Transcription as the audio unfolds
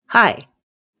Hi,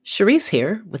 Cherise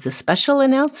here with a special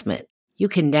announcement. You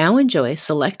can now enjoy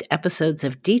select episodes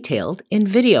of Detailed in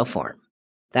video form.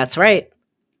 That's right,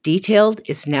 Detailed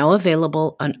is now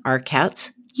available on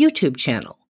RCAT's YouTube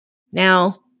channel.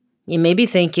 Now, you may be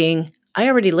thinking, I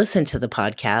already listened to the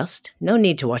podcast, no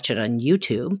need to watch it on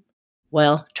YouTube.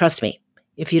 Well, trust me,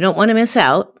 if you don't want to miss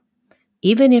out,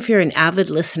 even if you're an avid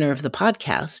listener of the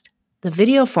podcast, the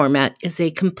video format is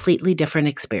a completely different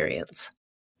experience.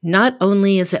 Not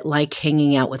only is it like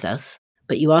hanging out with us,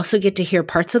 but you also get to hear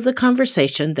parts of the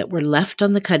conversation that were left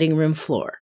on the cutting room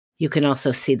floor. You can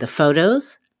also see the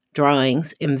photos,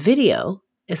 drawings, and video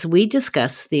as we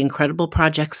discuss the incredible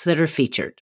projects that are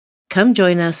featured. Come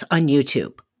join us on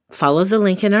YouTube. Follow the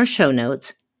link in our show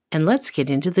notes, and let's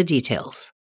get into the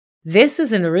details. This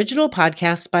is an original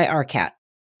podcast by RCAT.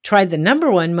 Try the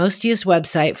 #1 most used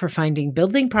website for finding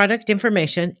building product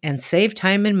information and save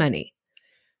time and money.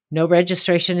 No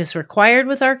registration is required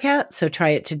with RCAT, so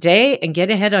try it today and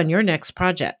get ahead on your next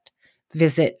project.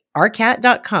 Visit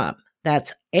rcat.com.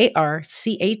 That's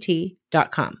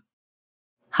ARCAT.com.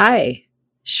 Hi,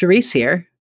 Cherise here.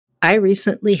 I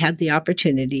recently had the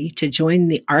opportunity to join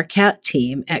the RCAT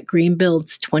team at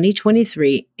Greenbuild's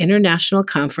 2023 International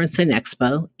Conference and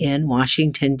Expo in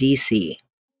Washington, D.C.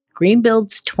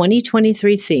 Greenbuild's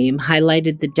 2023 theme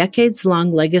highlighted the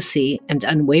decades-long legacy and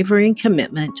unwavering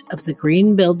commitment of the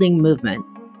green building movement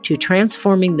to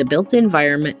transforming the built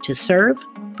environment to serve,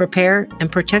 prepare,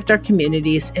 and protect our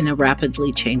communities in a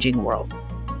rapidly changing world.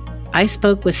 I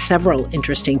spoke with several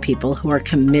interesting people who are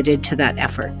committed to that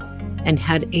effort and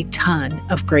had a ton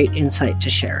of great insight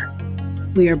to share.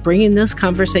 We are bringing those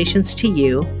conversations to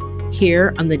you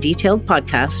here on the Detailed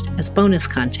podcast as bonus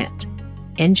content.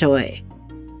 Enjoy.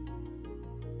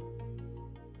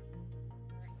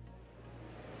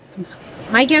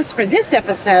 My guests for this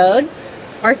episode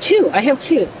are two. I have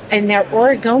two, and they're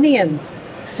Oregonians.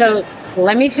 So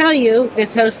let me tell you,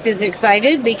 this host is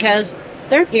excited because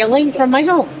they're hailing from my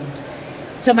home.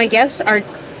 So my guests are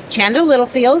Chanda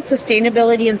Littlefield,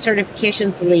 Sustainability and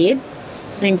Certifications Lead,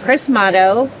 and Chris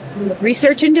Motto,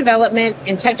 Research and Development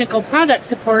and Technical Product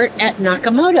Support at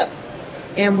Nakamoto.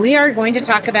 And we are going to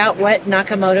talk about what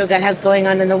Nakamoto has going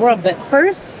on in the world. But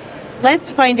first, let's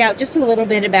find out just a little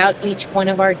bit about each one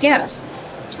of our guests.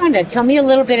 Chanda, tell me a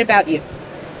little bit about you.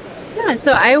 Yeah,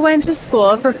 so I went to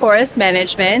school for forest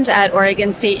management at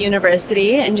Oregon State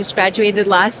University and just graduated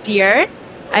last year.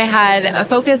 I had a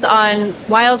focus on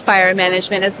wildfire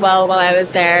management as well while I was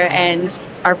there, and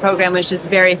our program was just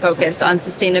very focused on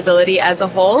sustainability as a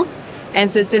whole. And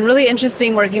so it's been really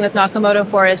interesting working with Nakamoto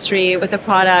Forestry with a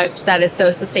product that is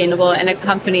so sustainable and a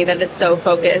company that is so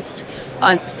focused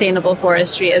on sustainable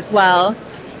forestry as well.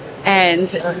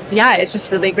 And yeah, it's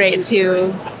just really great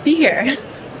to be here.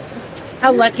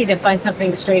 How lucky to find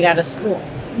something straight out of school.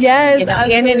 Yes,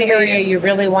 in an area you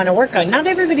really want to work on. Not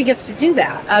everybody gets to do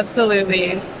that.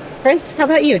 Absolutely. Chris, how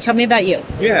about you? Tell me about you.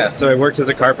 Yeah, so I worked as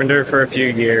a carpenter for a few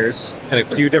years in a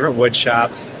few different wood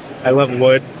shops. I love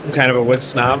wood. I'm kind of a wood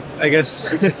snob, I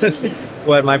guess, is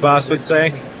what my boss would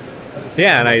say.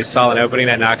 Yeah, and I saw an opening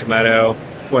at Nakamoto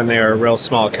when they were a real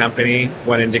small company,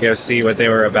 went in to go see what they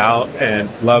were about and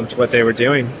loved what they were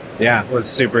doing. Yeah, was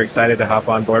super excited to hop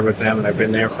on board with them, and I've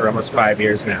been there for almost 5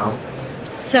 years now.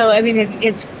 So, I mean,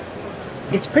 it's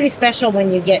pretty special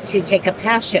when you get to take a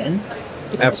passion.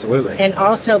 Absolutely. And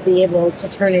also be able to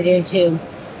turn it into,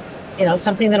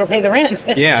 something that'll pay the rent.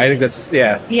 Yeah, I think that's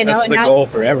the goal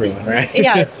for everyone, right?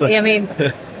 Yeah, I mean,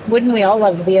 wouldn't we all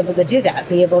love to be able to do that?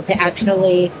 Be able to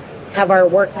actually have our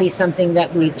work be something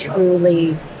that we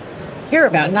truly care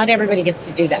about. Not everybody gets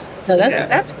to do that. So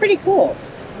that's pretty cool.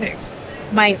 Thanks.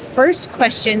 My first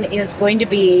question is going to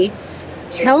be,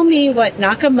 tell me what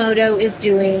Nakamoto is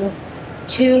doing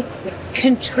to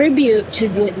contribute to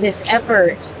this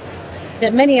effort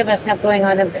that many of us have going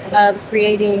on of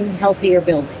creating healthier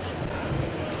buildings.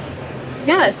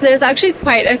 Yes, there's actually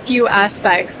quite a few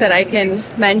aspects that I can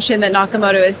mention that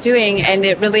Nakamoto is doing, and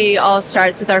it really all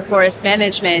starts with our forest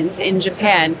management in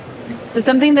Japan. So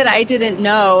something that I didn't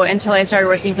know until I started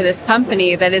working for this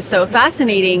company that is so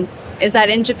fascinating is that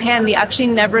in Japan, they actually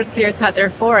never clear-cut their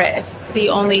forests, they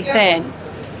only thin.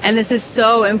 And this is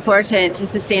so important to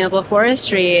sustainable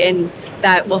forestry in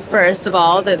that, well, first of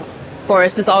all, the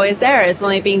forest is always there. It's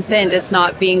only being thinned. It's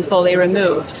not being fully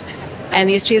removed. And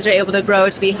these trees are able to grow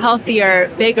to be healthier,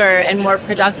 bigger, and more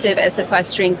productive at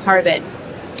sequestering carbon.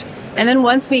 And then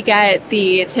once we get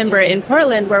the timber in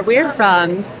Portland, where we're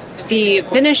from, the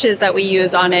finishes that we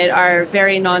use on it are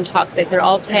very non-toxic. They're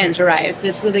all plant-derived. So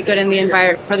it's really good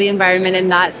for the environment in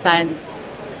that sense.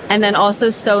 And then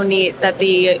also so neat that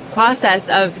the process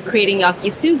of creating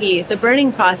yakisugi, the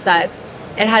burning process,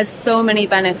 it has so many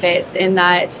benefits in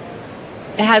that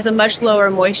it has a much lower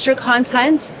moisture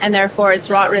content, and therefore it's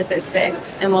rot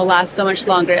resistant and will last so much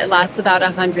longer. It lasts about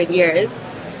 100 years.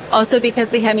 Also, because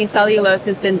the hemicellulose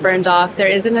has been burned off, there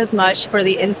isn't as much for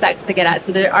the insects to get at.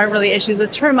 So there aren't really issues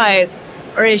with termites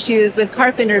or issues with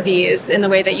carpenter bees in the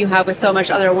way that you have with so much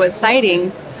other wood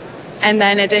siding. And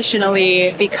then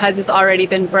additionally, because it's already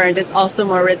been burned, it's also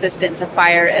more resistant to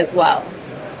fire as well.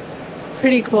 It's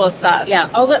pretty cool stuff. Yeah,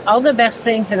 all the best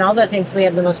things and all the things we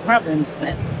have the most problems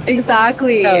with.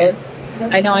 Exactly. So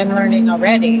I know I'm learning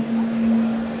already.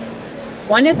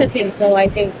 One of the things, though, I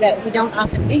think that we don't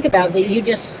often think about that you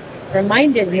just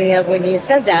reminded me of when you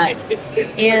said that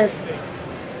is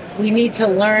we need to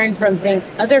learn from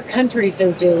things other countries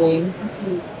are doing,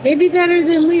 maybe better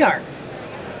than we are.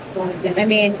 I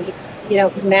mean,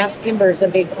 mass timber is a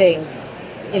big thing,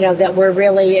 that we're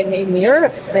really, in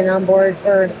Europe's been on board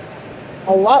for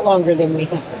a lot longer than we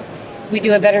have. We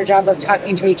do a better job of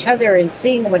talking to each other and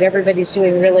seeing what everybody's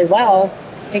doing really well.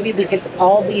 Maybe we could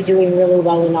all be doing really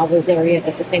well in all those areas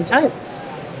at the same time.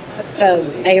 So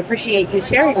I appreciate you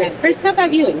sharing that. Chris, how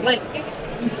about you?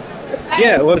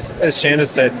 Yeah, well, as Shanna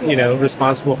said,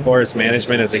 responsible forest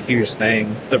management is a huge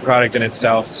thing. The product in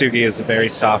itself, Sugi, is a very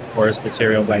soft forest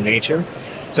material by nature.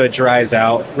 So it dries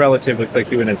out relatively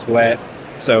quickly when it's wet.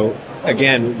 So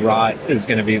again, rot is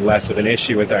going to be less of an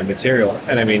issue with our material.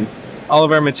 And I mean, all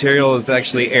of our material is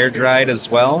actually air dried as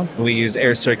well. We use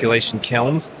air circulation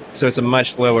kilns. So it's a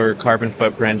much lower carbon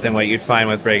footprint than what you'd find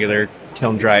with regular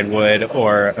kiln dried wood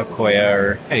or Akoya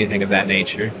or anything of that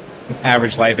nature.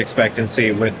 Average life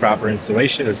expectancy with proper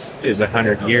installation is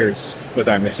 100 years with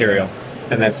our material.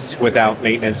 And that's without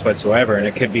maintenance whatsoever. And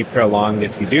it could be prolonged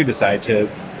if you do decide to,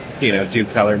 do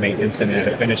color maintenance and add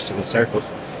a finish to the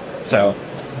surface. So,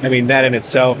 I mean, that in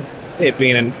itself, it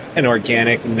being an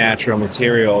organic, natural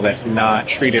material that's not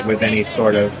treated with any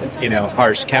sort of,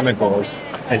 harsh chemicals,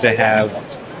 and to have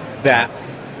that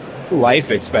life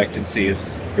expectancy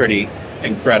is pretty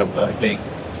incredible, I think.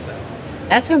 So.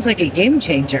 That sounds like a game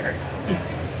changer.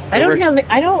 I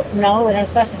don't know that I'm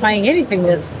specifying anything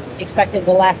that's expected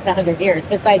to last 100 years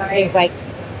besides things like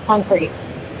concrete.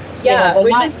 Yeah,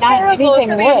 which is terrible for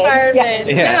the environment.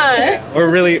 Yeah. We're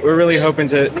really hoping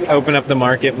to open up the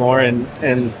market more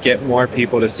and get more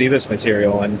people to see this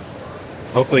material and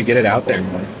hopefully get it out there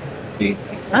more.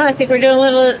 I think we're doing a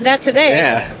little of that today.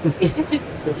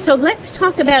 Yeah. So let's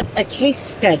talk about a case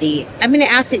study. I'm going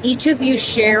to ask that each of you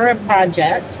share a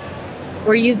project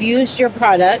where you've used your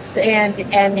products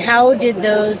and how did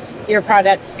your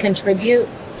products contribute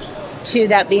to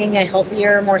that being a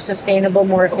healthier, more sustainable,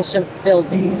 more efficient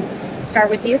building.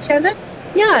 Start with you, Chanda?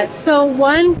 Yeah, so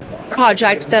one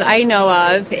project that I know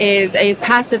of is a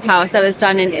passive house that was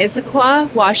done in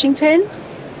Issaquah, Washington.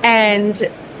 And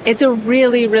it's a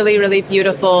really, really, really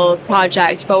beautiful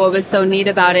project. But what was so neat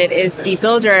about it is the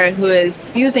builder who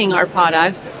is using our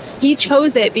products, he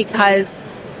chose it because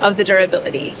of the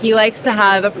durability. He likes to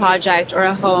have a project or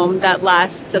a home that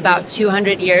lasts about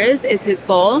 200 years is his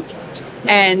goal.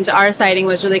 And our siding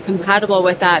was really compatible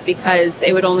with that because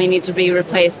it would only need to be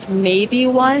replaced maybe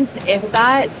once, if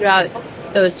that, throughout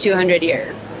those 200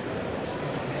 years.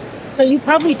 So you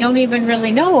probably don't even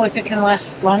really know if it can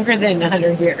last longer than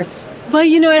 100 years. Well,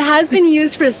 it has been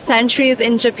used for centuries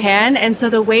in Japan. And so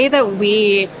the way that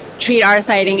we treat our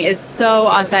siding is so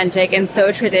authentic and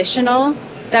so traditional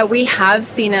that we have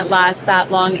seen it last that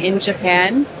long in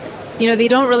Japan. They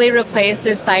don't really replace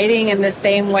their siding in the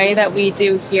same way that we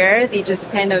do here. They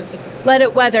just kind of let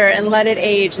it weather and let it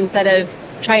age instead of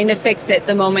trying to fix it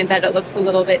the moment that it looks a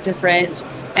little bit different.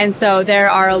 And so there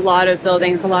are a lot of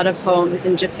buildings, a lot of homes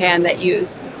in Japan that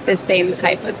use the same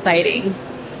type of siding.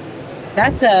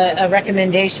 That's a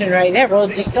recommendation right there. Well,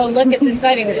 just go look at the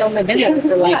siding. It's only been there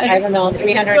for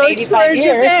 385 years.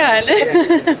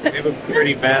 Japan. We have a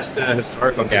pretty vast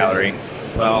historical gallery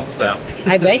as well. So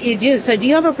I bet you do. So do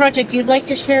you have a project you'd like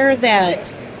to share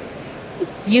that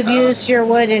you've used your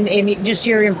wood and just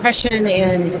your impression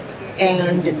and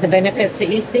the benefits that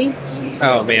you see?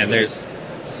 Oh man, there's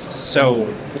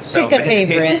so Pick a many.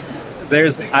 favorite.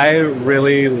 I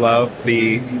really love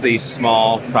the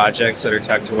small projects that are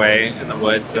tucked away in the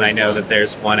woods, and I know that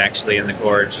there's one actually in the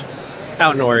gorge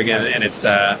out in Oregon, and it's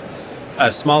a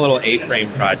small little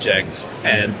A-frame project,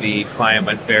 and the client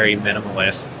went very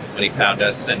minimalist when he found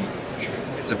us, and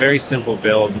it's a very simple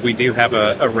build. We do have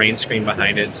a rain screen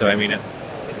behind it, so I mean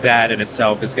that in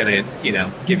itself is going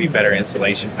to give you better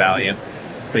insulation value.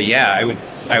 But yeah,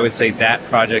 I would say that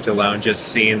project alone, just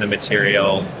seeing the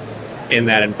material in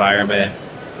that environment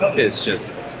is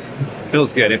just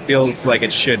feels good. It feels like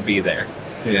it should be there.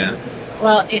 Yeah.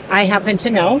 Well, I happen to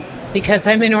know because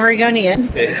I'm an Oregonian,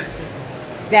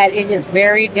 that it is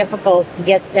very difficult to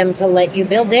get them to let you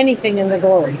build anything in the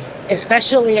gorge,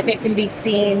 especially if it can be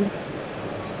seen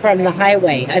from the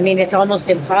highway. I mean, it's almost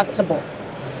impossible.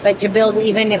 But to build,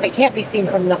 even if it can't be seen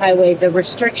from the highway, the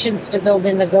restrictions to build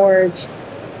in the gorge,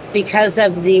 because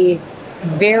of the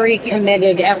very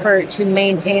committed effort to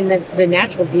maintain the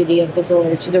natural beauty of the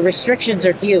gorge, the restrictions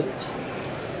are huge.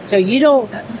 So you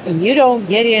don't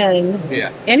get in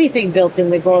anything built in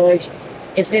the gorge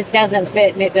if it doesn't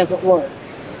fit and it doesn't work.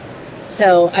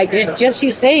 So I just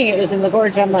you saying it was in the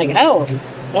gorge, I'm like, oh,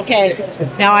 okay.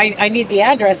 Now I need the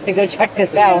address to go check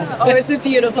this out. Oh, it's a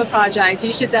beautiful project.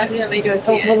 You should definitely go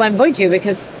see it. Well, I'm going to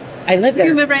because I live there.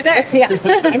 You live right there. Yeah,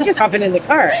 I'm just hopping in the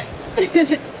car.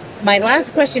 My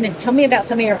last question is, tell me about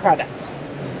some of your products.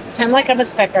 Pretend like I'm a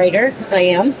spec writer, because I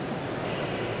am.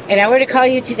 And I were to call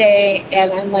you today,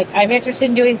 and I'm like, I'm interested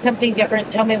in doing something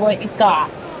different. Tell me what you've got.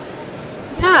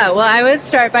 Yeah, well, I would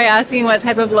start by asking what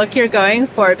type of look you're going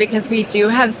for, because we do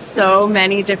have so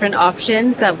many different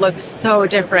options that look so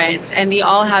different, and they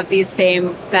all have these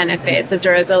same benefits of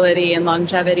durability and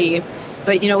longevity.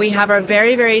 But, we have our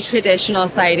very, very traditional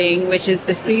siding, which is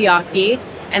the suyaki,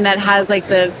 and that has like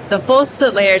the full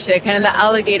soot layer to it, kind of the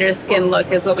alligator skin look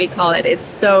is what we call it. It's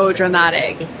so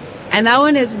dramatic. And that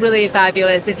one is really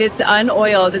fabulous. If it's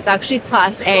unoiled, it's actually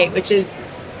Class A, which is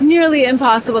nearly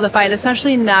impossible to find,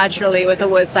 especially naturally with a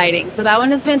wood siding. So that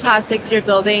one is fantastic if you're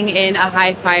building in a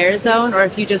high fire zone, or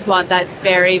if you just want that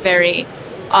very, very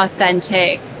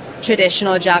authentic,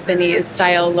 traditional Japanese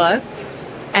style look.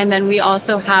 And then we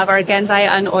also have our Gendai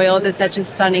unoiled. It's such a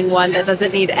stunning one that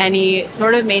doesn't need any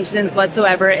sort of maintenance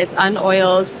whatsoever. It's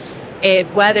unoiled. It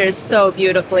weathers so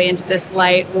beautifully into this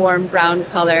light, warm brown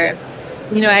color.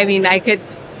 I could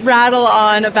rattle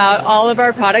on about all of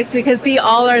our products because they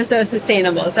all are so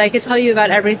sustainable. So I could tell you about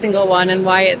every single one and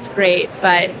why it's great.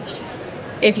 But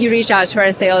if you reach out to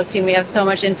our sales team, we have so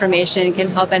much information, can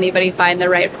help anybody find the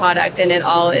right product, and it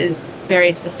all is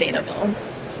very sustainable.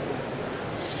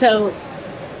 So,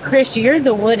 Chris, you're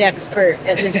the wood expert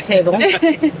at this table.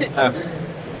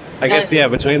 I guess,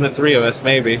 between the three of us,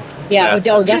 maybe. Yeah,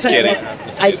 Just definitely.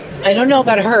 kidding. I don't know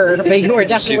about her, but you are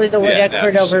definitely the wood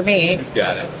expert over me. She's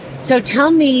got it. So tell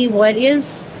me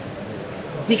because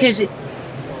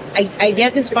I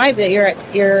get this vibe that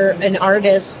you're an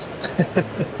artist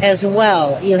as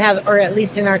well. You have, or at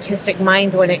least an artistic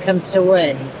mind when it comes to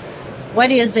wood.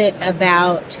 What is it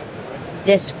about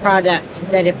this product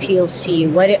that appeals to you?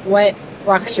 What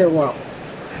rocks your world?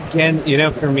 Again,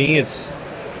 for me, it's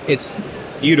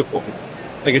beautiful.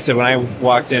 Like I said, when I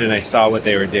walked in and I saw what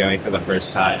they were doing for the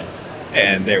first time,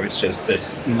 and there was just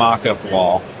this mock-up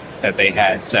wall that they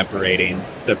had separating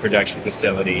the production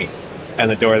facility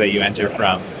and the door that you enter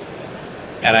from.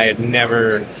 And I had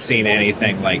never seen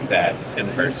anything like that in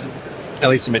person. At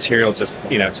least the material just,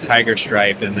 tiger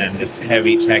stripe and then this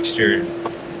heavy textured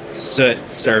soot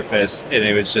surface. And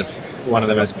it was just one of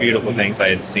the most beautiful things I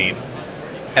had seen.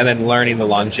 And then learning the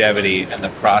longevity and the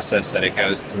process that it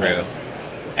goes through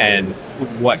and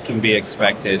what can be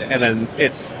expected. And then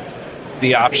it's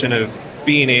the option of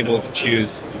being able to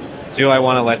choose, do I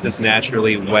want to let this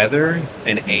naturally weather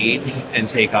and age and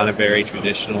take on a very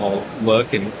traditional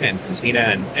look and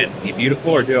patina and be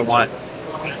beautiful, or do I want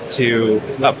to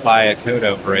apply a coat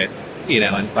over it,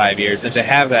 in 5 years? And to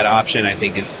have that option, I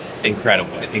think, is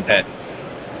incredible. I think that,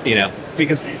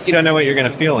 because you don't know what you're going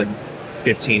to feel in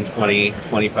 15, 20,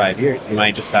 25 years. You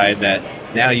might decide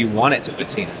that now you want it to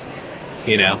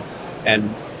patina,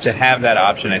 and to have that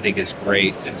option, I think, is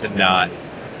great, and to not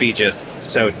be just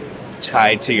so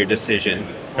tied to your decision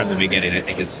from the beginning, I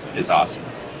think is awesome.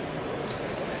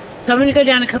 So I'm going to go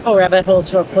down a couple rabbit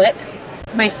holes real quick.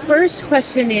 My first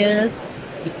question is,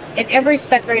 and every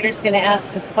spec writer is going to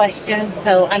ask this question,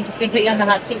 so I'm just going to put you on the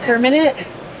hot seat for a minute.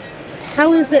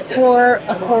 How is it for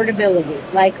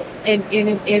affordability? Like,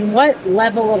 in what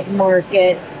level of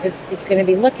market is going to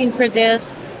be looking for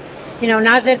this?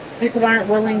 Not that people aren't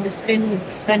willing to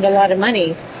spend a lot of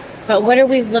money, but what are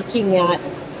we looking at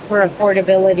for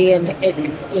affordability? And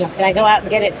can I go out and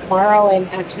get it tomorrow and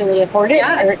actually afford it?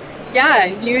 Yeah,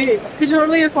 you could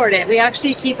totally afford it. We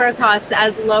actually keep our costs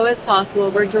as low as possible.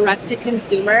 We're direct to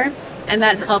consumer, and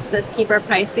that helps us keep our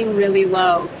pricing really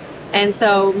low. And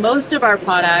so most of our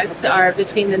products are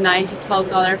between the $9 to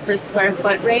 $12 per square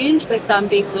foot range, with some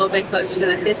being a little bit closer to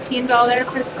the $15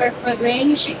 per square foot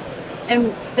range.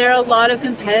 And there are a lot of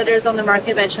competitors on the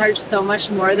market that charge so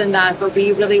much more than that, but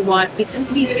we really want,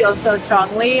 because we feel so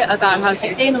strongly about how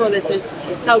sustainable this is,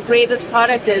 how great this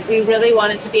product is, we really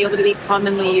want it to be able to be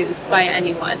commonly used by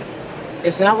anyone.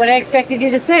 It's not what I expected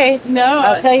you to say. No.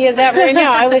 I'll tell you that right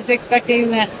now. I was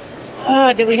expecting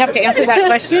Do we have to answer that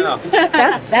question? No.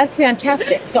 That's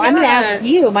fantastic. So I'm going to ask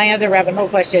you my other rabbit hole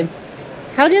question.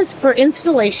 For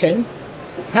installation,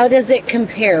 how does it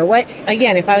compare?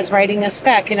 Again, if I was writing a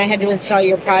spec and I had to install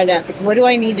your products, what do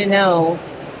I need to know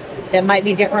that might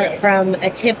be different from a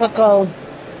typical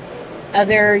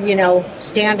other,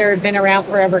 standard, been around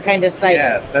forever kind of site?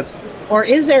 Yeah, Or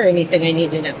is there anything I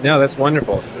need to know? No, that's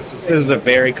wonderful. This is a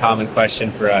very common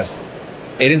question for us.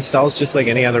 It installs just like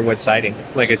any other wood siding.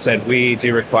 Like I said, we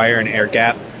do require an air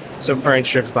gap, so furring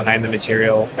strips behind the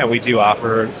material, and we do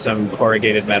offer some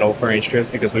corrugated metal furring strips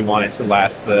because we want it to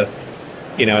last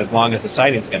as long as the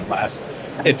siding's going to last.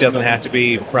 It doesn't have to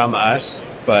be from us,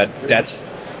 but that's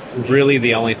really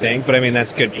the only thing. But I mean,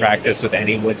 that's good practice with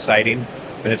any wood siding,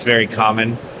 and it's very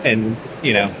common in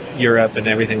Europe and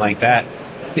everything like that.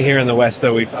 Here in the West,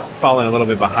 though, we've fallen a little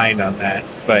bit behind on that.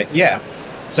 But yeah,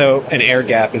 so an air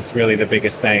gap is really the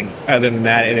biggest thing. Other than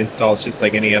that, it installs just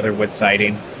like any other wood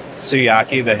siding.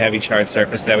 Suyaki, the heavy charred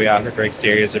surface that we offer for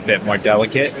exterior, is a bit more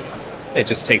delicate. It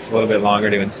just takes a little bit longer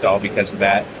to install because of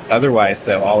that. Otherwise,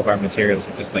 though, all of our materials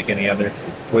are just like any other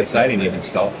wood siding you'd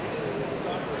install.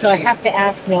 So I have to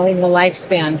ask, knowing the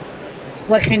lifespan,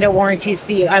 what kind of warranties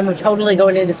I'm totally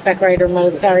going into spec writer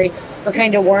mode, sorry. What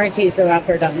kind of warranties are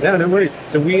offered on No worries.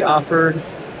 So we offer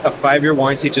a 5-year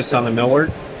warranty just on the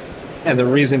millwork. And the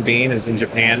reason being is in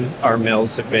Japan, our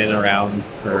mills have been around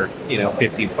for,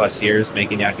 50 plus years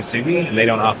making yakisobe, and they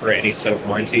don't offer any sort of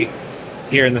warranty.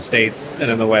 Here in the States and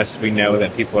in the West, we know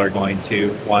that people are going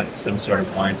to want some sort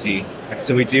of warranty.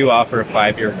 So we do offer a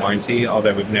 5-year warranty,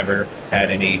 although we've never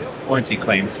had any warranty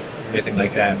claims, anything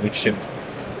like that. We've shipped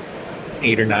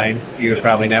 8 or 9. You would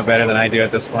probably know better than I do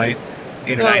at this point.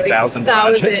 8 or 9,000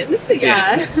 projects. Thousands,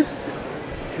 yeah.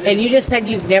 And you just said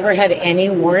you've never had any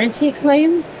warranty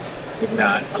claims?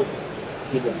 Not.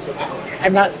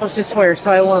 I'm not supposed to swear, so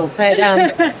I won't. But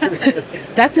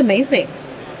that's amazing.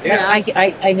 Yeah.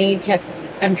 I need to.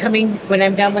 I'm coming when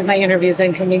I'm done with my interviews.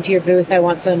 I'm coming to your booth. I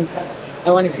want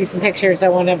to see some pictures. I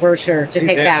want a brochure to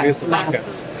take back. Some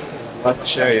mock-ups. I'll have to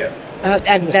show you.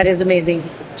 That is amazing.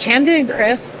 Chanda and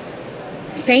Chris,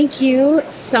 thank you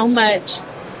so much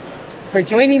for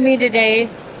joining me today.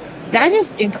 That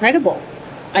is incredible.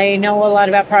 I know a lot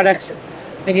about products.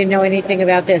 I didn't know anything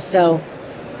about this, so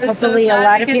hopefully a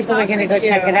lot of people are going to go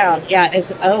check it out. Yeah,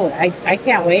 I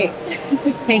can't wait.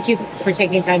 Thank you for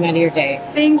taking time out of your day.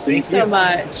 Thank you so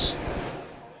much.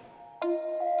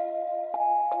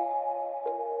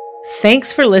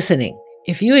 Thanks for listening.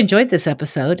 If you enjoyed this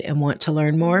episode and want to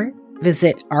learn more,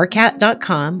 visit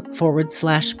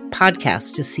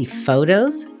rcat.com/podcast to see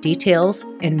photos, details,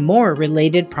 and more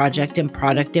related project and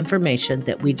product information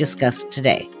that we discussed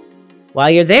today. While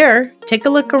you're there, take a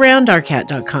look around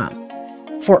rcat.com.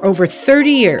 For over 30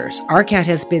 years, rcat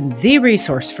has been the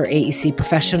resource for AEC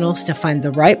professionals to find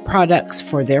the right products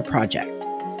for their project.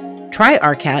 Try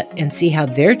rcat and see how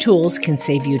their tools can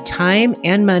save you time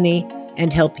and money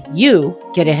and help you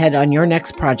get ahead on your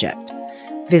next project.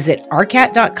 Visit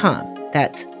rcat.com.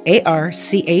 That's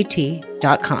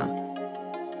arcat.com.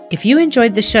 If you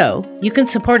enjoyed the show, you can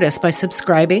support us by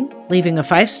subscribing, leaving a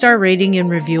 5-star rating and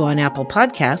review on Apple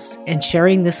Podcasts, and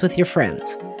sharing this with your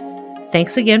friends.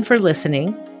 Thanks again for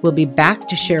listening. We'll be back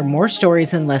to share more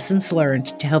stories and lessons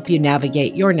learned to help you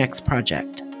navigate your next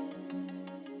project.